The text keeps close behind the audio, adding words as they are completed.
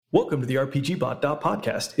Welcome to the RPGbot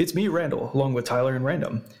podcast. It's me, Randall, along with Tyler and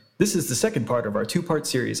Random. This is the second part of our two-part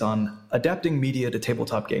series on adapting media to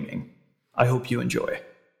tabletop gaming. I hope you enjoy.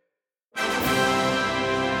 The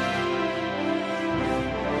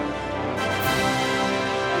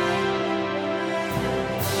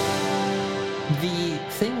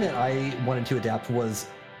thing that I wanted to adapt was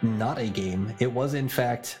not a game. It was, in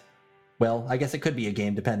fact, well, I guess it could be a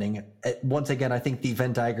game, depending. Once again, I think the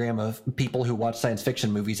Venn diagram of people who watch science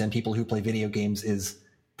fiction movies and people who play video games is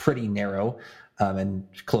pretty narrow and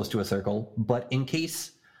close to a circle. But in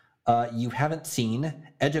case you haven't seen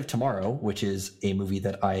Edge of Tomorrow, which is a movie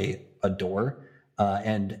that I adore,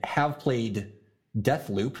 and have played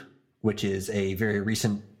Deathloop, which is a very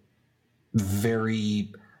recent,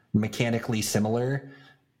 very mechanically similar.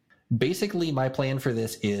 Basically, my plan for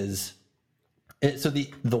this is... So the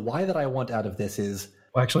why that I want out of this is...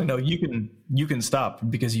 Well, actually, no, you can stop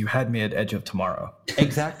because you had me at Edge of Tomorrow.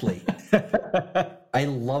 Exactly. I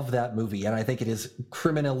love that movie, and I think it is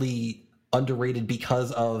criminally underrated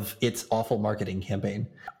because of its awful marketing campaign.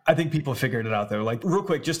 I think people figured it out, though. Like, real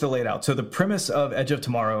quick, just to lay it out. So the premise of Edge of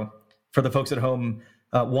Tomorrow, for the folks at home,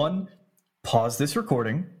 one, pause this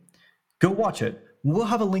recording, go watch it. We'll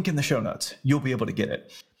have a link in the show notes. You'll be able to get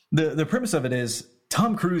it. The premise of it is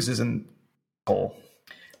Tom Cruise is an hole.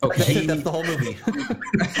 Okay, that's the whole movie.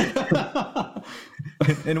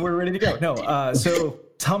 And we're ready to go. No, so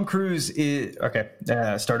Tom Cruise is... Okay,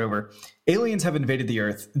 start over. Aliens have invaded the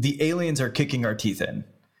Earth. The aliens are kicking our teeth in.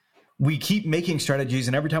 We keep making strategies,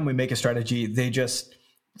 and every time we make a strategy, they just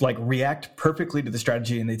react perfectly to the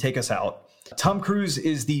strategy and they take us out. Tom Cruise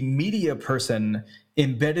is the media person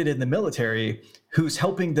embedded in the military who's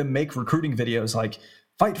helping them make recruiting videos like,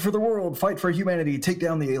 fight for the world, fight for humanity, take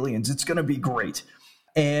down the aliens. It's going to be great.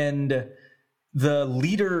 And the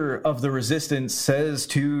leader of the resistance says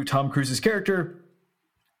to Tom Cruise's character,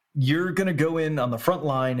 you're going to go in on the front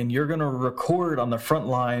line and you're going to record on the front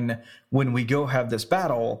line when we go have this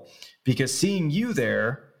battle, because seeing you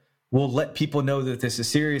there will let people know that this is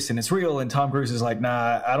serious and it's real. And Tom Cruise is like,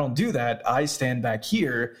 nah, I don't do that. I stand back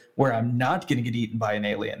here where I'm not going to get eaten by an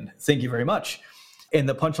alien. Thank you very much. And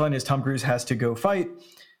the punchline is Tom Cruise has to go fight.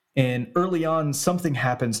 And early on, something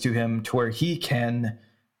happens to him to where he can,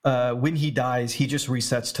 when he dies, he just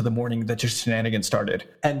resets to the morning that just shenanigans started.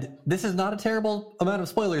 And this is not a terrible amount of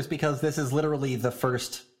spoilers because this is literally the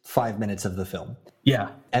first 5 minutes of the film.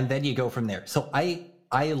 Yeah. And then you go from there. So I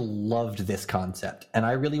loved this concept, and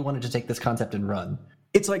I really wanted to take this concept and run.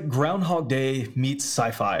 It's like Groundhog Day meets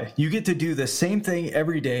sci-fi. You get to do the same thing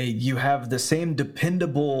every day. You have the same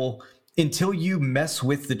dependable... Until you mess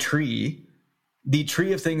with the tree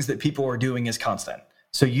of things that people are doing is constant.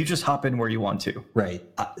 So you just hop in where you want to. Right.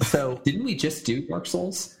 So didn't we just do Dark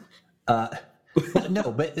Souls?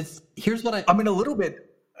 No, but here's what I mean, a little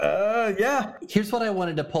bit. Yeah. Here's what I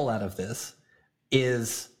wanted to pull out of this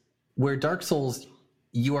is where Dark Souls,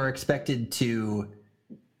 you are expected to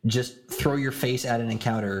just throw your face at an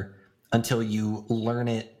encounter until you learn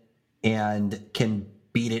it and can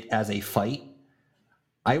beat it as a fight.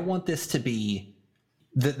 I want this to be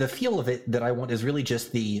the feel of it that I want is really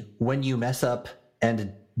just the when you mess up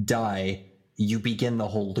and die, you begin the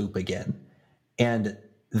whole loop again. And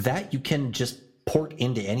that you can just port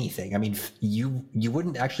into anything. I mean, you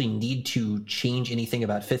wouldn't actually need to change anything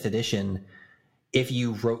about 5th edition if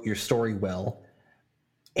you wrote your story well.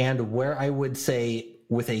 And where I would say,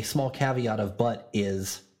 with a small caveat of but,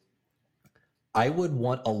 is I would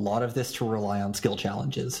want a lot of this to rely on skill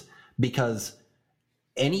challenges, because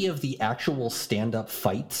any of the actual stand-up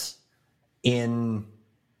fights in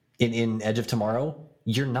Edge of Tomorrow,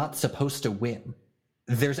 you're not supposed to win.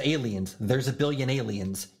 There's aliens. There's a billion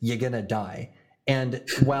aliens. You're gonna die. And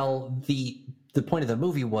while the point of the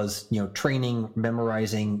movie was, training,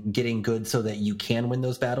 memorizing, getting good so that you can win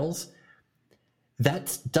those battles,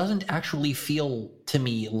 that doesn't actually feel to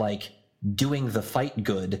me like doing the fight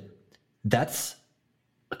good. That's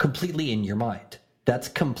completely in your mind. That's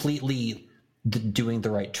completely doing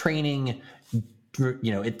the right training.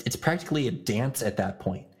 It's practically a dance at that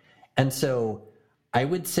point. And so I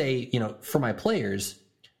would say, for my players,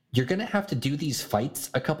 you're going to have to do these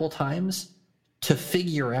fights a couple times to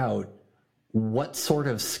figure out what sort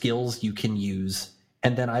of skills you can use.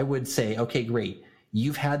 And then I would say, okay, great.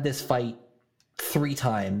 You've had this fight 3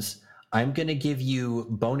 times. I'm going to give you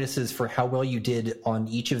bonuses for how well you did on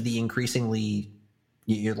each of the increasingly,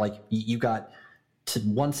 you got to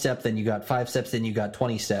 1 step, then you got 5 steps, then you got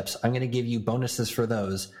 20 steps. I'm going to give you bonuses for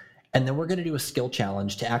those. And then we're going to do a skill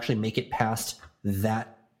challenge to actually make it past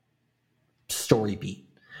that story beat.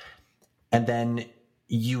 And then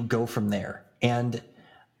you go from there. And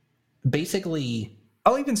basically,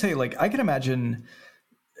 I'll even say, like, I can imagine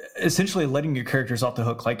essentially letting your characters off the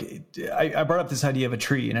hook. Like, I brought up this idea of a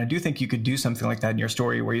tree, and I do think you could do something like that in your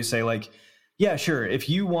story where you say, like, yeah, sure, if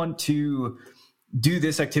you want to do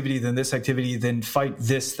this activity, then fight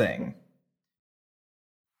this thing.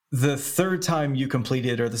 The third time you complete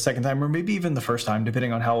it, or the second time, or maybe even the first time,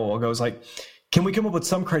 depending on how it all goes, like, can we come up with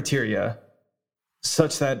some criteria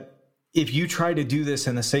such that if you try to do this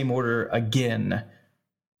in the same order again,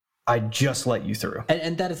 I just let you through?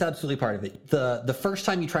 And that is absolutely part of it. The first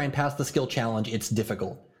time you try and pass the skill challenge, it's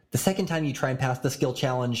difficult. The second time you try and pass the skill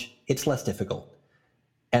challenge, it's less difficult.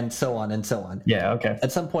 And so on and so on. Yeah, okay.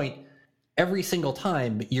 At some point, every single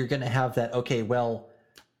time, you're going to have that, okay, well,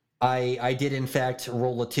 I did in fact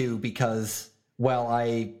roll a 2 because, well,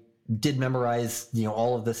 I did memorize,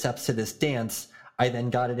 all of the steps to this dance. I then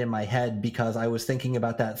got it in my head because I was thinking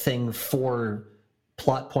about that thing 4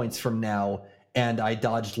 plot points from now, and I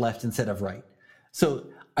dodged left instead of right. So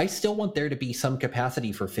I still want there to be some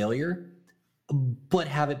capacity for failure, but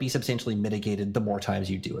have it be substantially mitigated the more times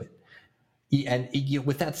you do it. And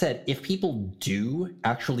with that said, if people do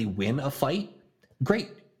actually win a fight,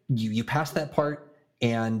 great. You pass that part,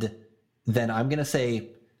 and then I'm going to say,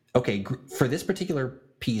 okay, for this particular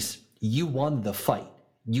piece, you won the fight.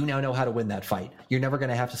 You now know how to win that fight. You're never going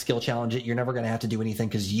to have to skill challenge it. You're never going to have to do anything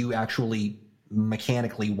because you actually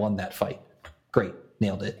mechanically won that fight. Great.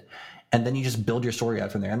 Nailed it. And then you just build your story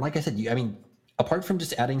out from there. And like I said, apart from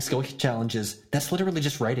just adding skill challenges, that's literally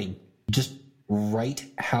just writing. Just write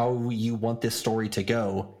how you want this story to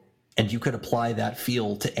go, and you could apply that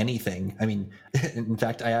feel to anything. In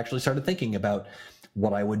fact, I actually started thinking about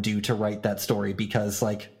what I would do to write that story because,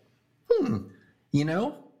 like, I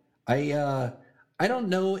don't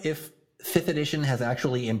know if 5th edition has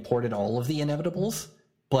actually imported all of the inevitables,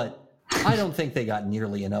 but I don't think they got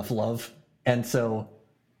nearly enough love. And so,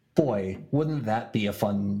 boy, wouldn't that be a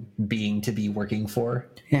fun being to be working for?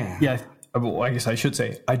 Yeah. Yeah. Well, I guess I should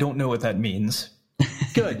say, I don't know what that means.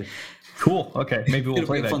 Good. Cool. Okay. Maybe we'll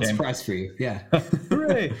play that game. It'll be a fun surprise for you. Yeah.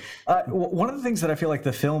 Hooray. One of the things that I feel like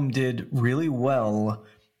the film did really well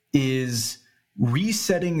is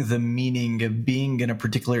resetting the meaning of being in a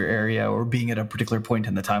particular area or being at a particular point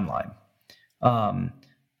in the timeline.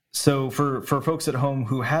 So for folks at home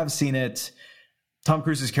who have seen it, Tom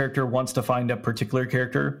Cruise's character wants to find a particular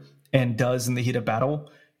character and does in the heat of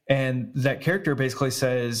battle. And that character basically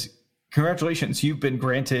says, congratulations, you've been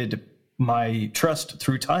granted my trust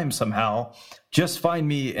through time somehow. Just find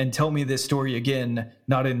me and tell me this story again,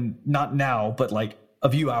 not now, but like a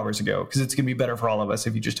few hours ago, because it's going to be better for all of us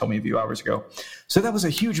if you just tell me a few hours ago. So that was a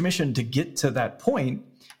huge mission to get to that point.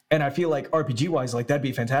 And I feel like RPG wise, like that'd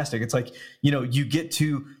be fantastic. It's like, you get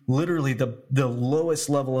to literally the lowest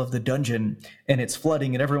level of the dungeon and it's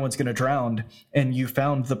flooding and everyone's going to drown. And you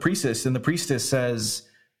found the priestess, and the priestess says,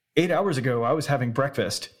 8 hours ago, I was having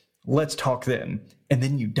breakfast. Let's talk then. And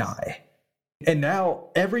then you die. And now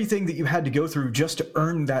everything that you had to go through just to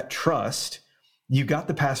earn that trust, you got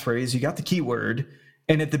the passphrase, you got the keyword.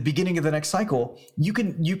 And at the beginning of the next cycle, you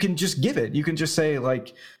can just give it. You can just say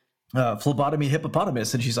like, phlebotomy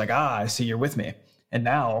hippopotamus, and she's like, I see you're with me. And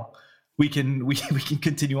now we can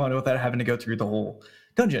continue on without having to go through the whole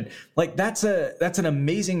dungeon. Like that's an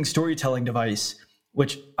amazing storytelling device,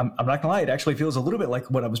 which I'm not gonna lie, it actually feels a little bit like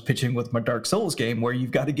what I was pitching with my Dark Souls game, where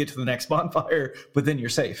you've got to get to the next bonfire, but then you're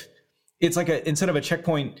safe. It's like instead of a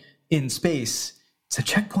checkpoint in space, it's a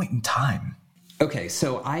checkpoint in time. Okay,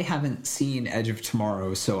 so I haven't seen Edge of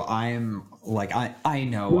Tomorrow, so I'm like, I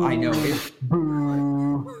know. I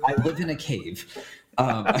live in a cave.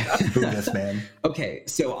 Buddhist, man. Okay,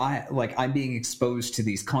 so I'm being exposed to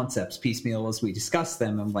these concepts piecemeal as we discuss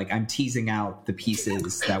them. I'm teasing out the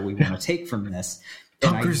pieces that we want to take from this.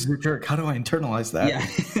 Tom Cruise is a jerk. How do I internalize that?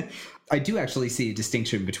 Yeah. I do actually see a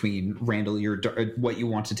distinction between Randall, what you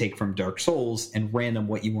want to take from Dark Souls, and Random,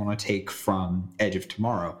 what you want to take from Edge of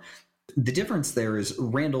Tomorrow. The difference there is,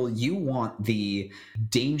 Randall, you want the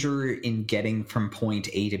danger in getting from point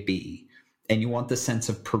A to B, and you want the sense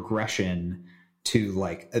of progression to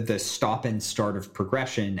like the stop and start of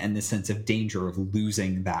progression and the sense of danger of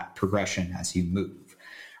losing that progression as you move.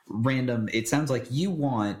 Random, it sounds like you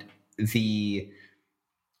want the,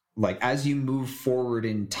 like, as you move forward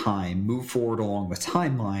in time, move forward along the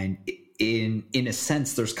timeline, in a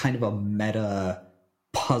sense, there's kind of a meta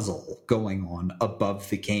puzzle going on above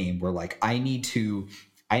the game where like I need to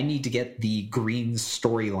get the green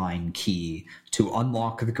storyline key to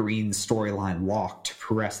unlock the green storyline lock to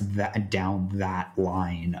press that down that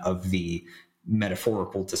line of the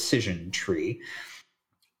metaphorical decision tree.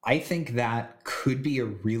 I think that could be a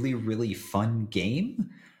really, really fun game,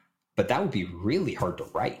 but that would be really hard to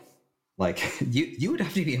write. Like you would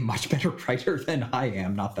have to be a much better writer than I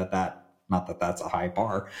am. Not that that's a high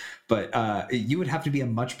bar, but you would have to be a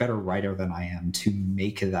much better writer than I am to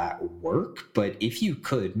make that work. But if you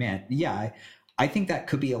could, man, yeah, I think that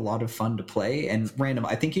could be a lot of fun to play. And Random,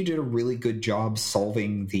 I think you did a really good job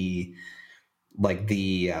solving the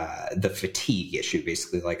fatigue issue.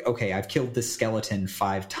 Basically, like, okay, I've killed this skeleton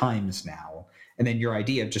 5 times now. And then your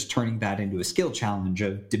idea of just turning that into a skill challenge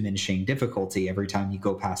of diminishing difficulty every time you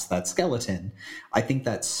go past that skeleton, I think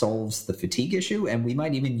that solves the fatigue issue. And we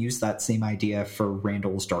might even use that same idea for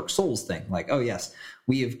Randall's Dark Souls thing. Like, oh yes,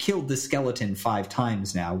 we have killed the skeleton 5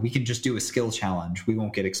 times now. We can just do a skill challenge. We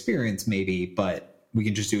won't get experience maybe, but we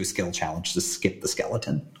can just do a skill challenge to skip the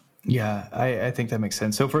skeleton. Yeah, I think that makes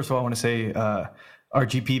sense. So first of all, I want to say,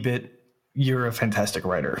 RGP Bit, you're a fantastic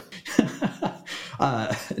writer.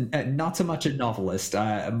 Not so much a novelist.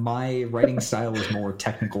 My writing style is more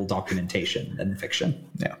technical documentation than fiction.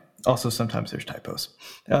 Yeah. Also, sometimes there's typos.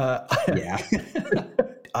 Yeah.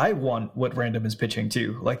 I want what Random is pitching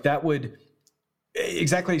too. Like that would,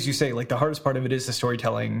 exactly as you say, like the hardest part of it is the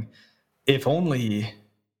storytelling. If only,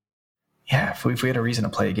 yeah, if we had a reason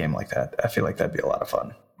to play a game like that, I feel like that'd be a lot of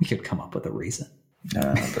fun. We could come up with a reason.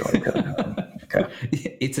 Okay.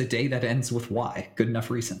 It's a day that ends with Y. Good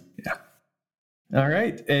enough reason. Yeah. All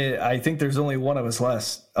right. I think there's only one of us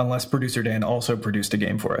less, unless producer Dan also produced a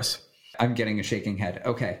game for us. I'm getting a shaking head.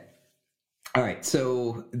 Okay. All right.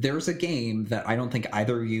 So there's a game that I don't think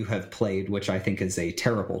either of you have played, which I think is a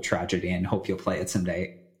terrible tragedy, and hope you'll play it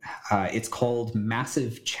someday. It's called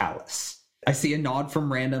Massive Chalice. I see a nod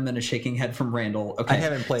from Random and a shaking head from Randall. Okay. I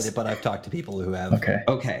haven't played it, but I've talked to people who have.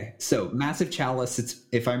 Okay. So Massive Chalice, it's,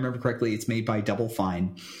 if I remember correctly, it's made by Double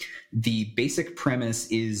Fine. The basic premise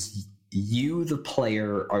is you, the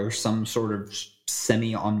player, are some sort of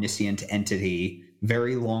semi-omniscient entity,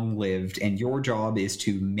 very long-lived, and your job is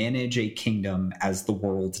to manage a kingdom as the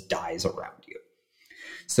world dies around you.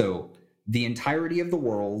 So the entirety of the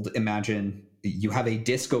world, imagine you have a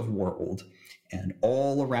disk of world, and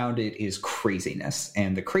all around it is craziness,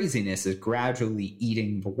 and the craziness is gradually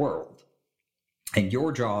eating the world. And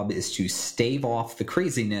your job is to stave off the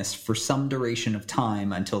craziness for some duration of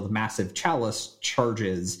time until the Massive Chalice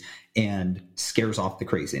charges and scares off the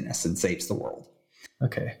craziness and saves the world.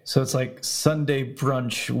 Okay, so it's like Sunday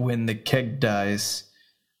brunch when the keg dies,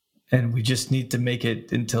 and we just need to make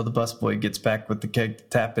it until the busboy gets back with the keg to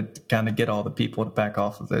tap it to kind of get all the people to back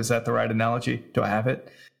off of it. Is that the right analogy? Do I have it?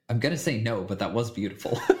 I'm going to say no, but that was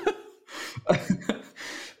beautiful.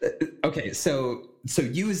 Okay, so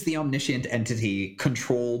you as the omniscient entity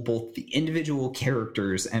control both the individual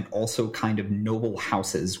characters and also kind of noble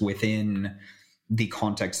houses within the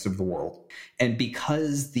context of the world. And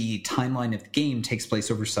because the timeline of the game takes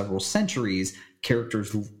place over several centuries,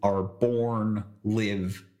 characters are born,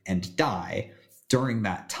 live, and die during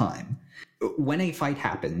that time. When a fight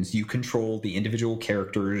happens, you control the individual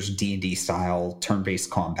characters, D&D style, turn-based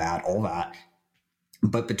combat, all that.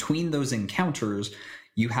 But between those encounters,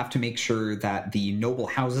 you have to make sure that the noble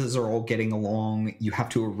houses are all getting along. You have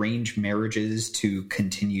to arrange marriages to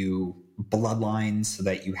continue bloodlines so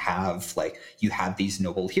that you have these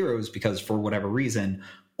noble heroes, because for whatever reason,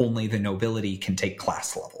 only the nobility can take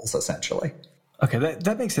class levels, essentially. Okay,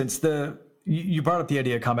 that makes sense. You brought up the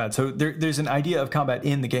idea of combat. So there's an idea of combat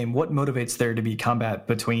in the game. What motivates there to be combat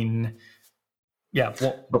between... Yeah,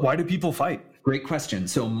 well, why do people fight? Great question.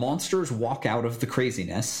 So monsters walk out of the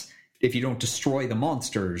craziness. If you don't destroy the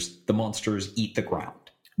monsters eat the ground.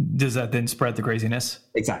 Does that then spread the craziness?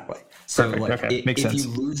 Exactly. So Makes sense. If you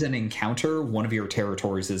lose an encounter, one of your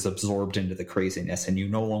territories is absorbed into the craziness, and you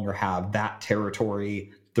no longer have that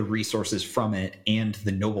territory, the resources from it, and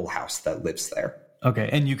the noble house that lives there. Okay,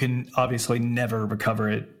 and you can obviously never recover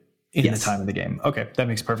it in the time of the game. Okay, that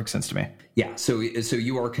makes perfect sense to me. Yeah, so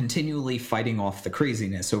you are continually fighting off the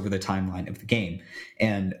craziness over the timeline of the game.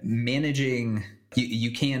 And managing...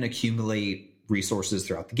 You can accumulate resources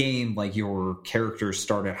throughout the game, like your characters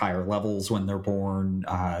start at higher levels when they're born.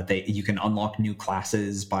 You can unlock new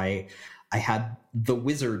classes by... I had the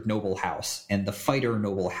wizard noble house and the fighter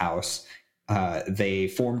noble house. They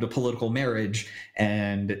formed a political marriage,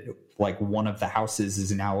 and like one of the houses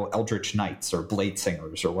is now Eldritch Knights or Blade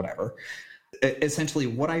Singers or whatever. Essentially,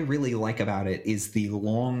 what I really like about it is the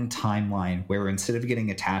long timeline where instead of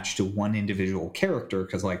getting attached to one individual character,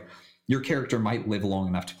 because like your character might live long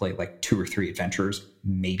enough to play like 2 or 3 adventures,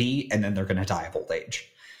 maybe, and then they're going to die of old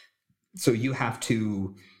age. So you have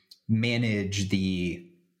to manage the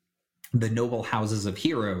noble houses of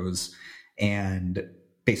heroes and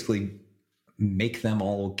basically make them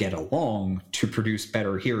all get along to produce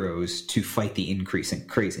better heroes to fight the increasing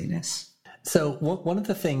craziness. So one of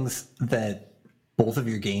the things that both of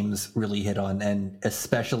your games really hit on, and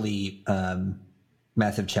especially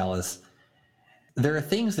Massive Chalice, there are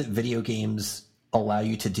things that video games allow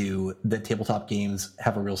you to do that tabletop games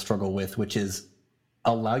have a real struggle with, which is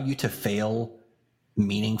allow you to fail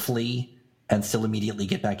meaningfully and still immediately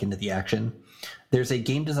get back into the action. There's a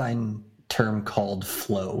game design term called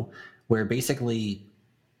flow, where basically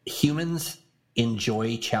humans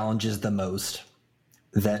enjoy challenges the most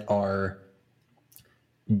that are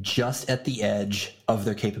just at the edge of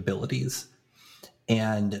their capabilities.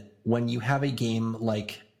 And when you have a game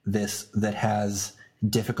like this that has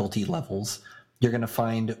difficulty levels, you're going to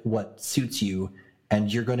find what suits you,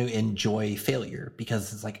 and you're going to enjoy failure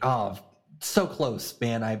because it's like, oh, so close,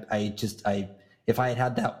 man. If I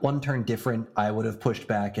had that one turn different, I would have pushed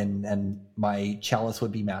back and my chalice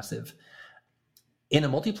would be massive. In a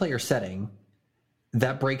multiplayer setting,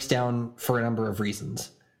 that breaks down for a number of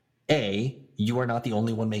reasons. A, you are not the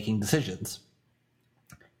only one making decisions.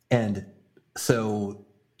 And so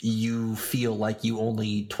you feel like you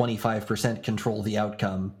only 25% control the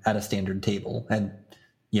outcome at a standard table. And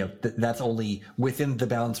that's only within the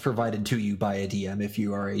bounds provided to you by a DM if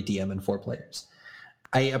you are a DM and 4 players.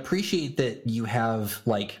 I appreciate that you have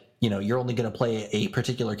you're only going to play a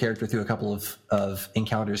particular character through a couple of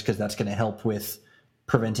encounters because that's going to help with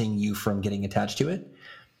preventing you from getting attached to it.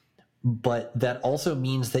 But that also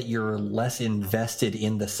means that you're less invested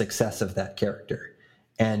in the success of that character.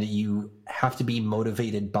 And you have to be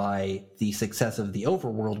motivated by the success of the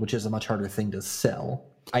overworld, which is a much harder thing to sell.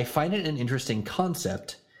 I find it an interesting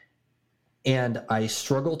concept, and I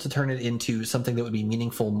struggle to turn it into something that would be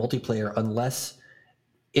meaningful multiplayer unless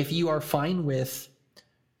if you are fine with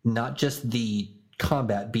not just the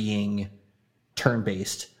combat being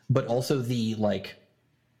turn-based, but also the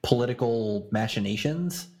political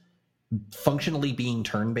machinations functionally being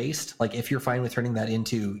turn-based. Like if you're fine with turning that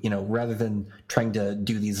into, rather than trying to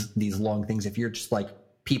do these long things, if you're just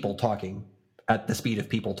people talking at the speed of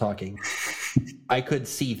people talking, I could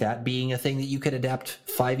see that being a thing that you could adapt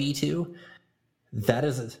 5e to. That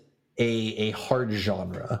is a hard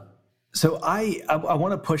genre. So I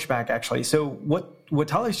want to push back, actually. So what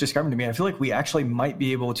Tyler's describing to me, I feel like we actually might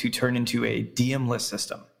be able to turn into a DM-less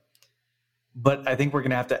system. But I think we're going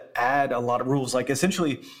to have to add a lot of rules. Like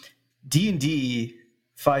essentially, D&D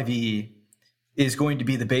 5e is going to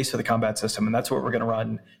be the base for the combat system, and that's what we're going to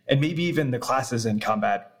run. And maybe even the classes in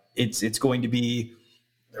combat, it's going to be,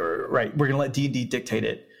 right, we're going to let D&D dictate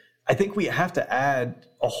it. I think we have to add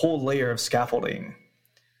a whole layer of scaffolding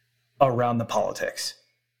around the politics.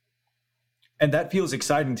 And that feels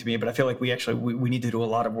exciting to me, but I feel like we need to do a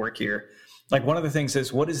lot of work here. Like one of the things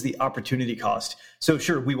is, what is the opportunity cost? So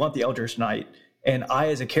sure, we want the Eldritch Knight, and I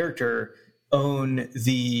as a character own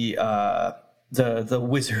the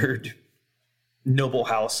wizard noble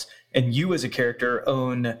house, and you as a character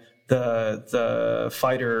own the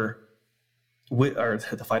fighter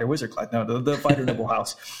wizard class. No, the fighter noble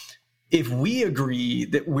house. If we agree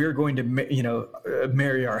that we're going to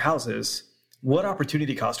marry our houses, what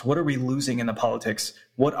opportunity cost? What are we losing in the politics?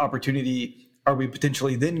 What opportunity are we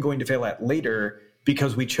potentially then going to fail at later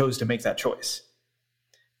because we chose to make that choice?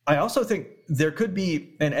 I also think there could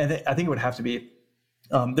be, and I think it would have to be,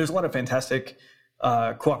 there's a lot of fantastic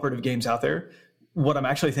cooperative games out there. What I'm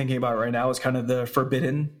actually thinking about right now is kind of the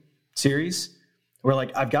Forbidden series, where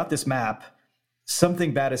I've got this map,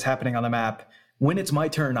 something bad is happening on the map. When it's my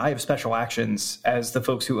turn, I have special actions as the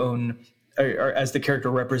folks who own, or as the character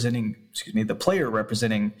representing, the player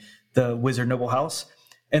representing the Wizard Noble House.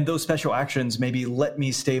 And those special actions maybe let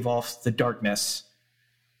me stave off the darkness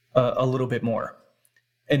a little bit more.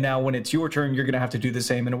 And now when it's your turn, you're going to have to do the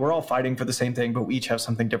same. And we're all fighting for the same thing, but we each have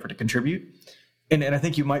something different to contribute. And I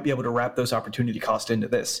think you might be able to wrap those opportunity costs into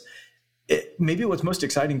this. Maybe what's most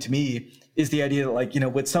exciting to me is the idea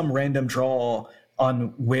that, with some random draw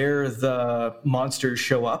on where the monsters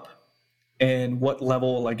show up and what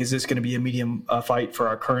level, is this going to be a medium fight for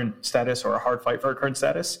our current status or a hard fight for our current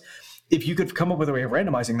status? If you could come up with a way of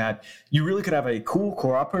randomizing that, you really could have a cool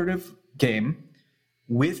cooperative game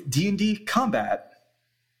with D&D combat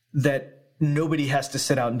that nobody has to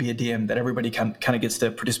sit out and be a DM, that everybody kind of gets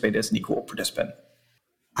to participate as an equal participant.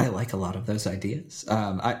 I like a lot of those ideas.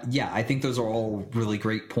 I think those are all really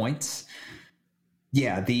great points.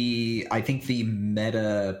 Yeah, I think the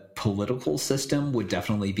meta political system would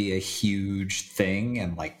definitely be a huge thing,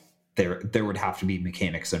 and there would have to be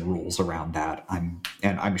mechanics and rules around that.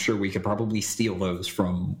 I'm sure we could probably steal those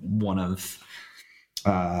from one of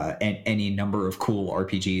any number of cool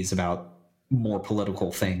RPGs about more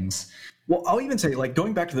political things. Well, I'll even say,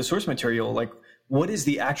 going back to the source material, what is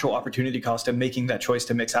the actual opportunity cost of making that choice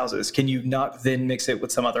to mix houses? Can you not then mix it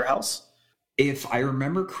with some other house? If I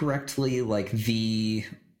remember correctly, like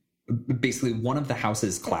basically one of the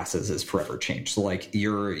house's classes is forever changed. So like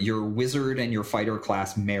your wizard and your fighter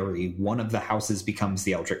class marry, one of the houses becomes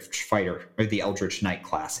the eldritch fighter or the eldritch knight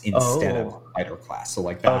class instead of fighter class. So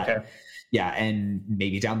like that. Okay. Yeah, and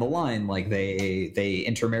maybe down the line, like they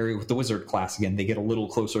intermarry with the wizard class again. They get a little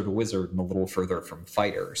closer to wizard and a little further from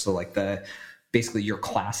fighter. So like basically your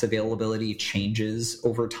class availability changes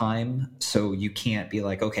over time. So you can't be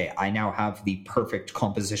like, okay, I now have the perfect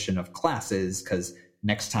composition of classes because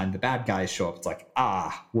next time the bad guys show up, it's like,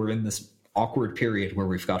 we're in this awkward period where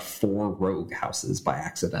we've got 4 rogue houses by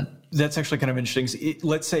accident. That's actually kind of interesting.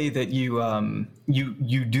 Let's say that you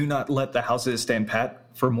do not let the houses stand pat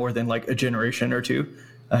for more than like a generation or two.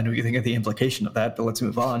 I know you think of the implication of that, but let's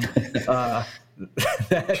move on.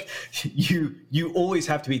 That you always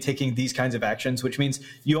have to be taking these kinds of actions, which means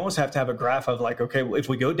you almost have to have a graph of like, okay, well, if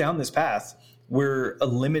we go down this path, we're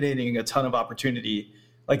eliminating a ton of opportunity.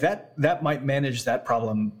 Like that might manage that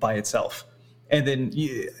problem by itself. And then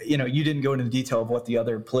you didn't go into the detail of what the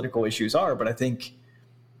other political issues are, but I think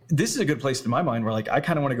this is a good place in my mind where like I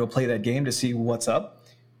kind of want to go play that game to see what's up,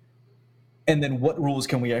 and then what rules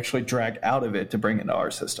can we actually drag out of it to bring into our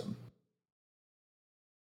system.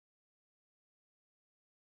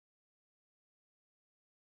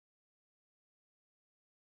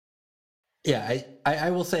 Yeah, I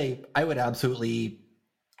will say I would absolutely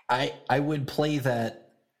I would play that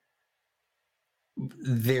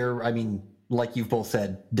there. I mean, like you've both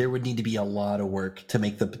said, there would need to be a lot of work to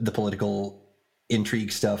make the political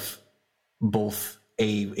intrigue stuff both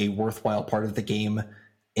a worthwhile part of the game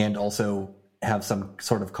and also have some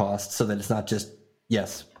sort of cost, so that it's not just,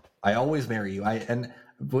 yes, I always marry you. And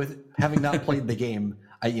with having not played the game,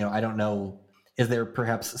 I don't know, is there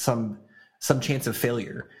perhaps some chance of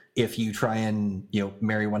failure if you try and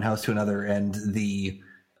marry one house to another and the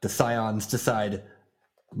scions decide,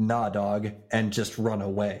 nah, dog, and just run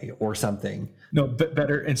away or something? No,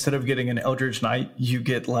 better, instead of getting an Eldritch Knight, you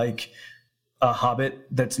get like a hobbit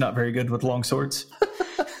that's not very good with long swords.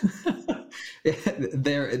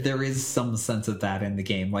 There is some sense of that in the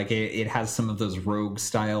game. Like it has some of those rogue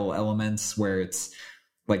style elements where it's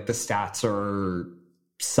like the stats are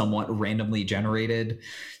somewhat randomly generated.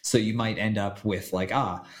 So you might end up with like,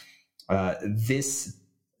 this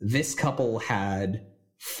couple had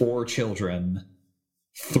 4 children.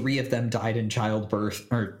 3 of them died in childbirth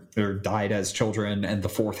or died as children, and the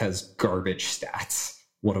 4th has garbage stats.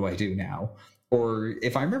 What do I do now? Or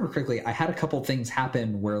if I remember correctly, I had a couple things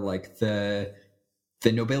happen where like the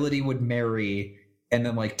nobility would marry, and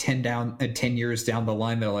then like 10 years down the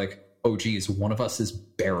line, they're like, oh geez, one of us is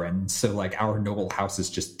barren, so like our noble house is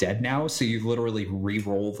just dead now. So you literally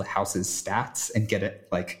re-roll the house's stats and get it,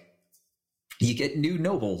 like you get new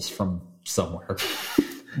nobles from somewhere.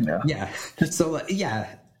 Yeah. So yeah.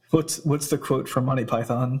 What's the quote from Monty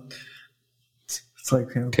Python? It's like,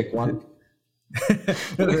 pick one.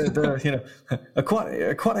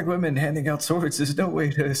 Aquatic women handing out swords is no way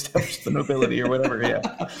to establish the nobility or whatever. Yeah.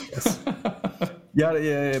 Yes.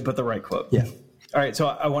 Yeah, but the right quote. Yeah. All right. So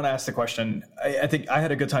I want to ask the question. I think I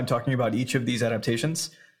had a good time talking about each of these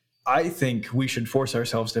adaptations. I think we should force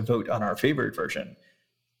ourselves to vote on our favorite version.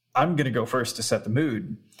 I'm going to go first to set the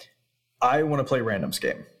mood. I want to play Random's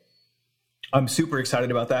game. I'm super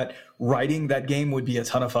excited about that. Writing that game would be a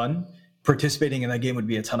ton of fun. Participating in that game would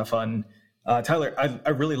be a ton of fun. Tyler, I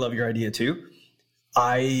really love your idea too.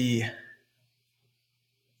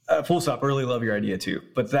 Full stop, really love your idea too.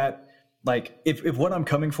 But that, like, if what I'm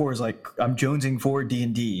coming for is like I'm jonesing for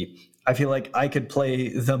D&D, I feel like I could play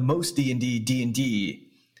the most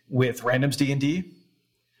D&D with Random's D&D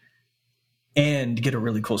and get a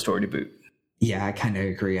really cool story to boot. Yeah, I kind of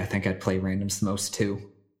agree. I think I'd play Random's the most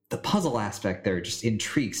too. The puzzle aspect there just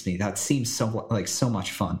intrigues me. That seems so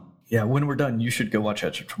much fun. Yeah, when we're done, you should go watch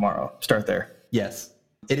Edge of Tomorrow. Start there. Yes.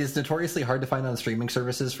 It is notoriously hard to find on streaming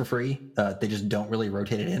services for free. They just don't really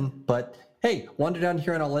rotate it in. But hey, wander down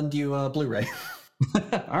here and I'll lend you a Blu-ray.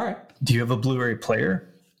 All right. Do you have a Blu-ray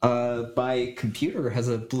player? My computer has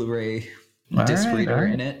a Blu-ray disc reader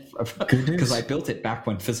in it. Because I built it back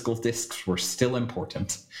when physical discs were still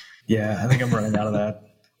important. Yeah, I think I'm running out of that.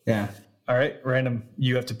 Yeah. All right, Random,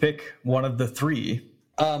 you have to pick one of the 3.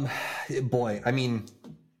 Boy, I mean,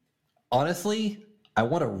 honestly, I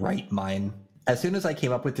want to write mine. As soon as I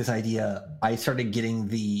came up with this idea, I started getting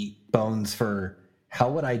the bones for how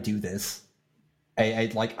would I do this. I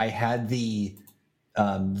had the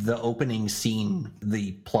opening scene,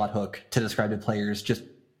 the plot hook to describe to players just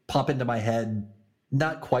pop into my head,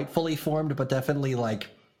 not quite fully formed, but definitely like,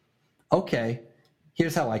 okay,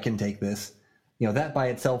 here's how I can take this. That by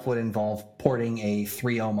itself would involve porting a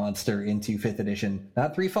 3.0 monster into 5th edition,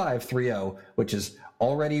 not 3.5, 3.0, which is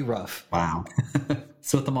already rough. Wow.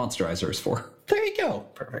 That's what the Monsterizer is for. There you go.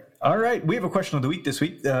 Perfect. All right. We have a question of the week this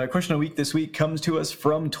week. Question of the week this week comes to us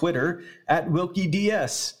from Twitter at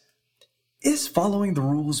WilkieDS. Is following the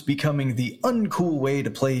rules becoming the uncool way to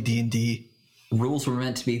play D&D? Rules were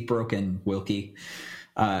meant to be broken, Wilkie.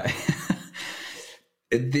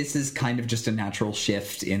 This is kind of just a natural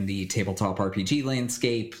shift in the tabletop RPG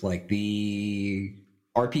landscape. Like, the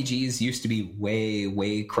RPGs used to be way,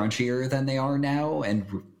 way crunchier than they are now, and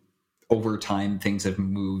over time things have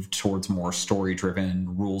moved towards more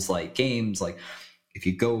story-driven, rules-like games. Like, if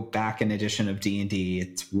you go back an edition of D&D,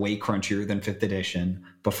 it's way crunchier than 5th edition.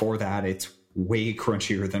 Before that, it's way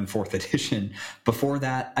crunchier than 4th edition. Before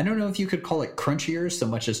that, I don't know if you could call it crunchier so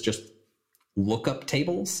much as just lookup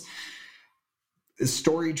tables.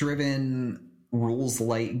 Story-driven,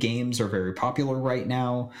 rules-light games are very popular right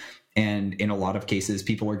now, and in a lot of cases,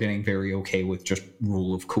 people are getting very okay with just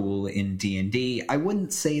rule of cool in D&D. I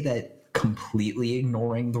wouldn't say that completely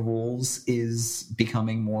ignoring the rules is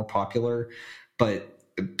becoming more popular, but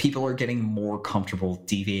people are getting more comfortable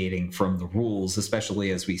deviating from the rules,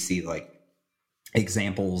 especially as we see like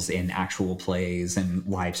examples in actual plays and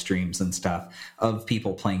live streams and stuff of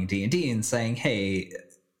people playing D&D and saying, hey,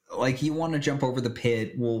 like, you want to jump over the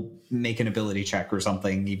pit, we'll make an ability check or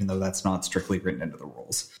something, even though that's not strictly written into the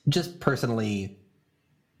rules. Just personally,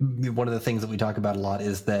 one of the things that we talk about a lot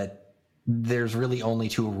is that there's really only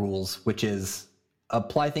 2 rules, which is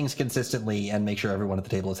apply things consistently and make sure everyone at the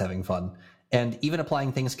table is having fun. And even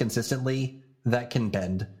applying things consistently, that can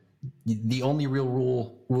bend. The only real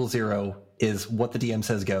rule 0, is what the DM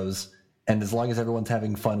says goes. And as long as everyone's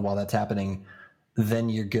having fun while that's happening, then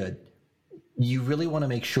you're good. You really want to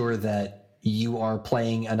make sure that you are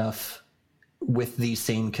playing enough with the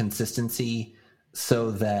same consistency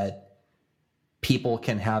so that people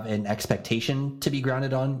can have an expectation to be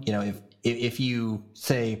grounded on. If you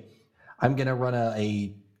say, I'm going to run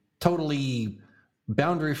a totally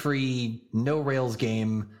boundary-free, no-rails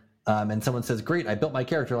game, and someone says, great, I built my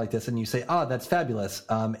character like this, and you say, that's fabulous,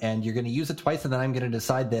 and you're going to use it twice, and then I'm going to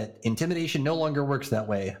decide that intimidation no longer works that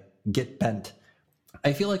way. Get bent.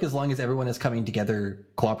 I feel like as long as everyone is coming together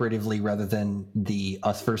cooperatively rather than the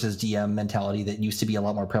us versus DM mentality that used to be a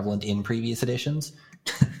lot more prevalent in previous editions,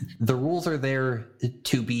 the rules are there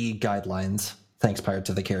to be guidelines. Thanks, Pirates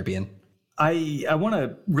of the Caribbean. I want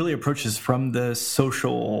to really approach this from the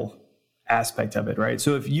social aspect of it, right?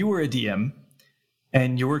 So if you were a DM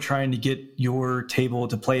and you were trying to get your table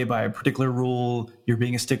to play by a particular rule, you're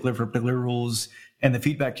being a stickler for particular rules, and the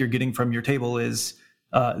feedback you're getting from your table is,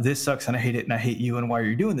 this sucks and I hate it and I hate you and why are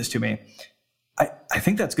you doing this to me? I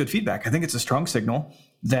think that's good feedback. I think it's a strong signal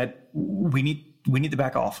that we need to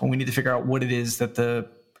back off and we need to figure out what it is that the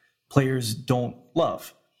players don't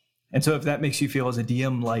love. And so if that makes you feel as a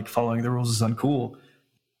DM like following the rules is uncool,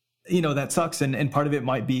 that sucks. And part of it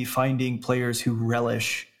might be finding players who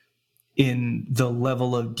relish in the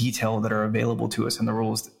level of detail that are available to us in the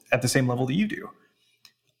rules at the same level that you do.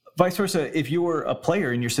 Vice versa, if you're a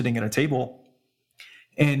player and you're sitting at a table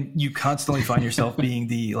and you constantly find yourself being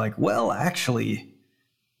the actually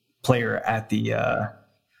player at the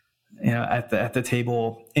at the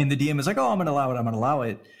table, and the DM is like, oh, I'm going to allow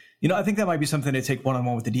it. I think that might be something to take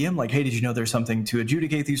one-on-one with the DM. Like, hey, did you know there's something to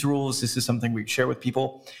adjudicate these rules? This is something we share with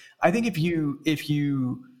people. I think if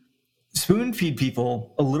you spoon feed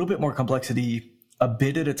people a little bit more complexity a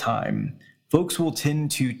bit at a time, folks will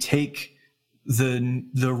tend to take the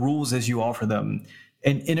rules as you offer them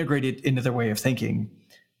and integrate it into their way of thinking.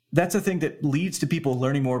 That's a thing that leads to people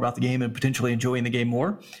learning more about the game and potentially enjoying the game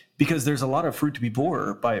more, because there's a lot of fruit to be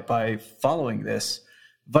bore by following this.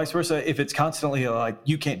 Vice versa, if it's constantly like,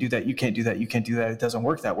 you can't do that, you can't do that, you can't do that, it doesn't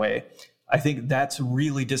work that way, I think that's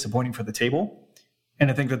really disappointing for the table.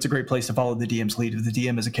 And I think that's a great place to follow the DM's lead. If the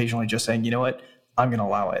DM is occasionally just saying, you know what, I'm going to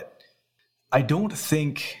allow it. I don't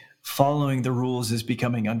think following the rules is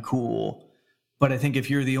becoming uncool, but I think if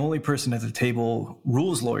you're the only person at the table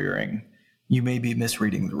rules lawyering, you may be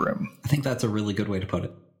misreading the room. I think that's a really good way to put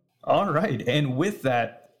it. All right. And with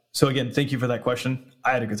that, so again, thank you for that question.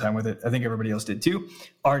 I had a good time with it. I think everybody else did too.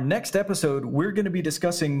 Our next episode, we're going to be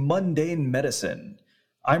discussing mundane medicine.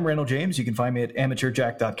 I'm Randall James. You can find me at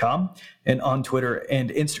amateurjack.com and on Twitter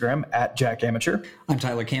and Instagram at JackAmateur. I'm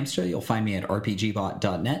Tyler Kamstra. You'll find me at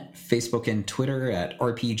rpgbot.net, Facebook and Twitter at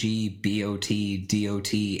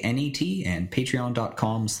rpgbotdotnet, and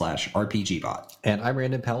patreon.com/rpgbot. And I'm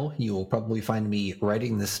Randon Pell. You will probably find me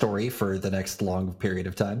writing this story for the next long period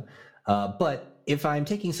of time. But if I'm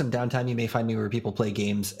taking some downtime, you may find me where people play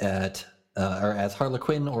games at or as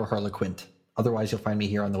Harlequin or Harlequint. Otherwise, you'll find me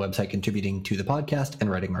here on the website contributing to the podcast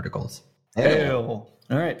and writing articles. Hail.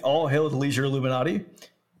 All right. All hail the Leisure Illuminati.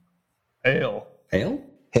 Hail. Hail?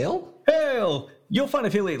 Hail? Hail! You'll find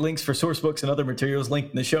affiliate links for source books and other materials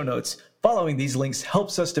linked in the show notes. Following these links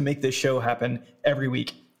helps us to make this show happen every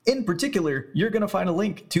week. In particular, you're going to find a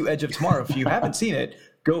link to Edge of Tomorrow. If you haven't seen it,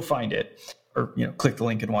 go find it. Or, click the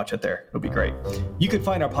link and watch it there. It'll be great. You can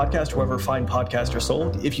find our podcast wherever fine podcasts are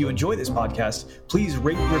sold. If you enjoy this podcast, please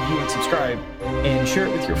rate, review, and subscribe, and share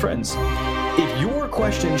it with your friends. If your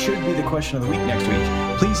question should be the question of the week next week,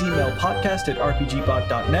 please email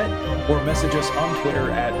podcast@rpgbot.net or message us on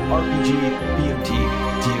Twitter at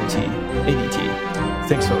rpgbotdotadt.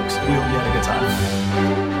 Thanks, folks. We hope you had a good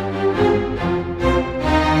time.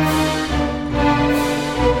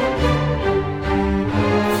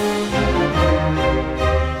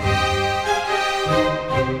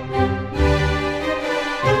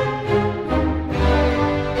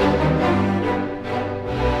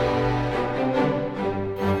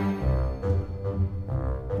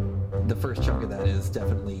 The first chunk of that is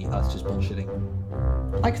definitely us just bullshitting.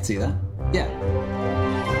 I could see that. Yeah.